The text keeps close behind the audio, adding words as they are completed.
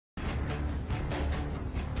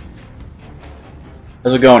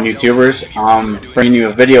How's it going, YouTubers? Bringing you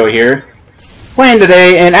a video here. Playing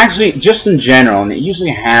today, and actually, just in general, and it usually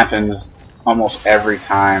happens almost every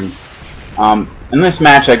time. In this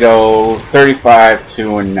match, I go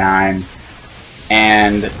 35-2-9,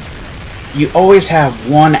 and you always have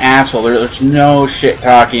one asshole. There's no shit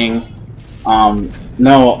talking.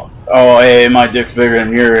 No, oh, hey, my dick's bigger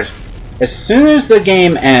than yours. As soon as the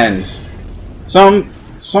game ends, some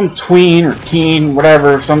tween or teen,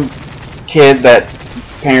 whatever, some kid that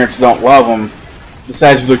parents don't love them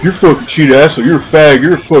decides to be like, you're fucking cheat asshole, you're a fag,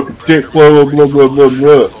 you're a fucking dick, blah blah blah blah blah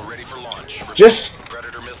blah. Just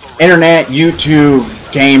internet, YouTube,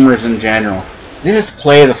 gamers in general, just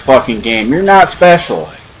play the fucking game. You're not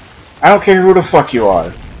special. I don't care who the fuck you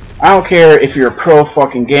are. I don't care if you're a pro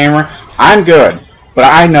fucking gamer. I'm good, but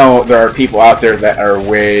I know there are people out there that are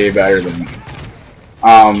way better than me.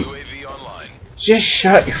 Just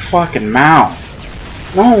shut your fucking mouth.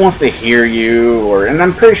 No one wants to hear you, and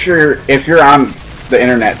I'm pretty sure if you're on the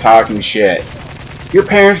internet talking shit, your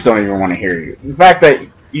parents don't even want to hear you. The fact that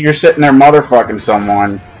you're sitting there motherfucking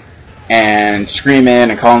someone and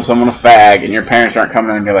screaming and calling someone a fag, and your parents aren't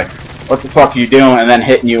coming in and be like, what the fuck are you doing, and then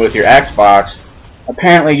hitting you with your Xbox,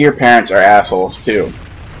 apparently your parents are assholes too.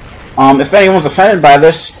 If anyone's offended by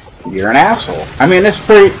this, you're an asshole. I mean, that's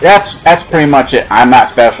pretty much it. I'm not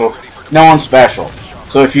special. No one's special.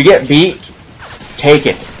 So if you get beat, take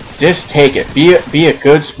it. Just take it. Be a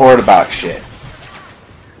good sport about shit.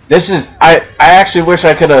 This is I actually wish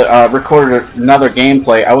I could have recorded another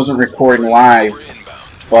gameplay. I wasn't recording live,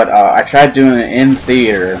 but I tried doing it in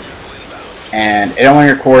theater, and it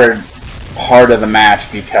only recorded part of the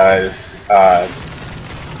match because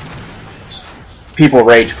people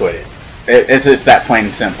rage quit it. It's just that plain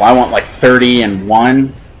and simple. I want like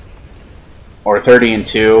 30-1 or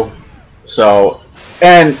 30-2. So,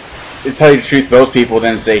 and to tell you the truth, those people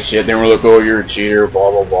didn't say shit. They were like, oh, you're a cheater, blah,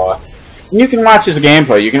 blah, blah. And you can watch this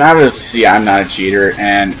gameplay. You can obviously see I'm not a cheater.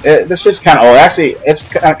 And this is kind of, oh, actually, it's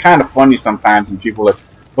kind of funny sometimes when people are like,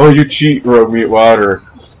 oh, you cheat, Rogue Meat Wad, or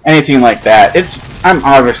anything like that. I'm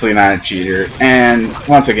obviously not a cheater. And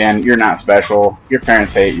once again, you're not special. Your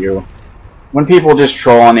parents hate you. When people just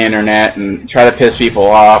troll on the internet and try to piss people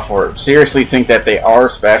off, or seriously think that they are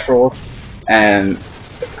special, and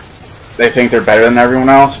they think they're better than everyone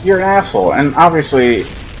else, you're an asshole. And obviously,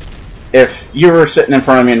 if you were sitting in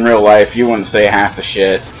front of me in real life, you wouldn't say half the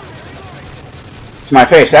shit to my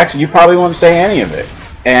face. Actually, you probably wouldn't say any of it.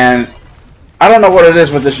 And I don't know what it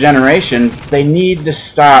is with this generation. They need to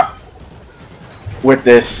stop with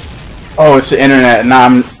this, oh, it's the internet, and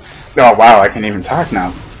oh wow, I can't even talk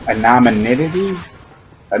now. Anonymity?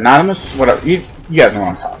 Anonymous? Whatever. You guys know what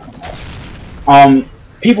I'm talking about.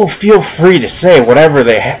 People feel free to say whatever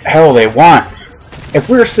the hell they want. If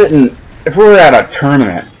we were at a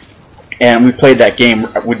tournament and we played that game,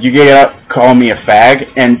 would you get up, call me a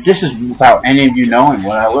fag? And this is without any of you knowing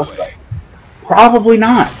what I look like. Probably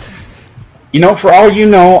not. You know, for all you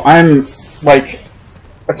know, I'm like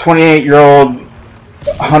a 28-year-old,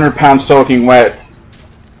 100-pound soaking wet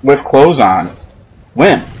with clothes on.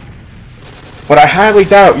 Win. But I highly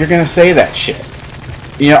doubt you're going to say that shit.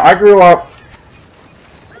 You know, I grew up,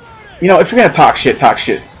 you know, if you're going to talk shit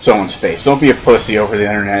someone's face. Don't be a pussy over the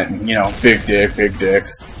internet and, you know, big dick, big dick.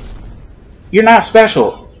 You're not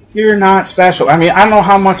special. You're not special. I mean, I don't know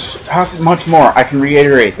how much more I can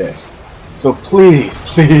reiterate this. So please,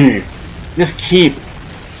 please, just keep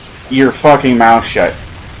your fucking mouth shut.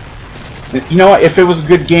 You know what? If it was a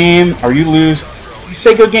good game or you lose, you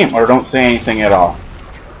say good game or don't say anything at all.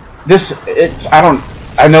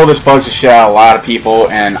 I know this bugs the shit out of a lot of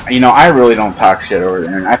people, and you know, I really don't talk shit over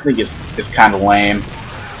there, and I think it's kind of lame.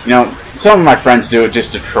 You know, some of my friends do it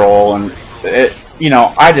just to troll, and you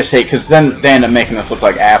know, I just hate, because then they end up making us look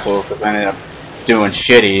like assholes because I end up doing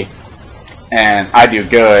shitty and I do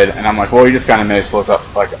good, and I'm like, well, you just kind of made us look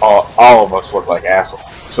up like all of us look like assholes.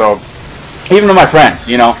 So even to my friends,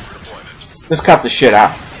 you know, just cut the shit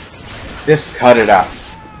out. Just cut it out.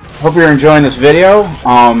 Hope you're enjoying this video.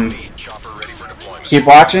 Keep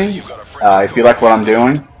watching. If you like what I'm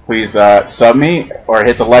doing, please sub me or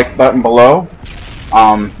hit the like button below.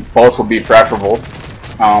 Both will be preferable.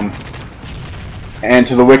 And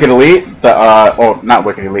to the Wicked Elite, oh, not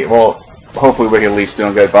Wicked Elite. Well, hopefully Wicked Elite's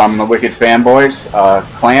doing good. But I'm the Wicked Fanboys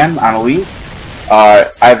clan on Elite.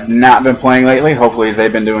 I've not been playing lately. Hopefully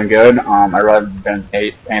they've been doing good. I really haven't been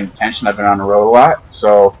paying attention. I've been on the road a lot.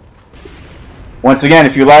 So once again,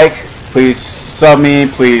 if you like, please sub me.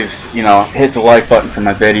 Please, you know, hit the like button for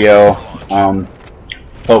my video.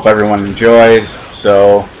 Hope everyone enjoys.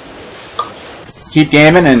 So keep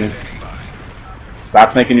gaming and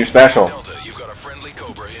stop thinking you're special.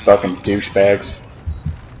 Fucking douchebags.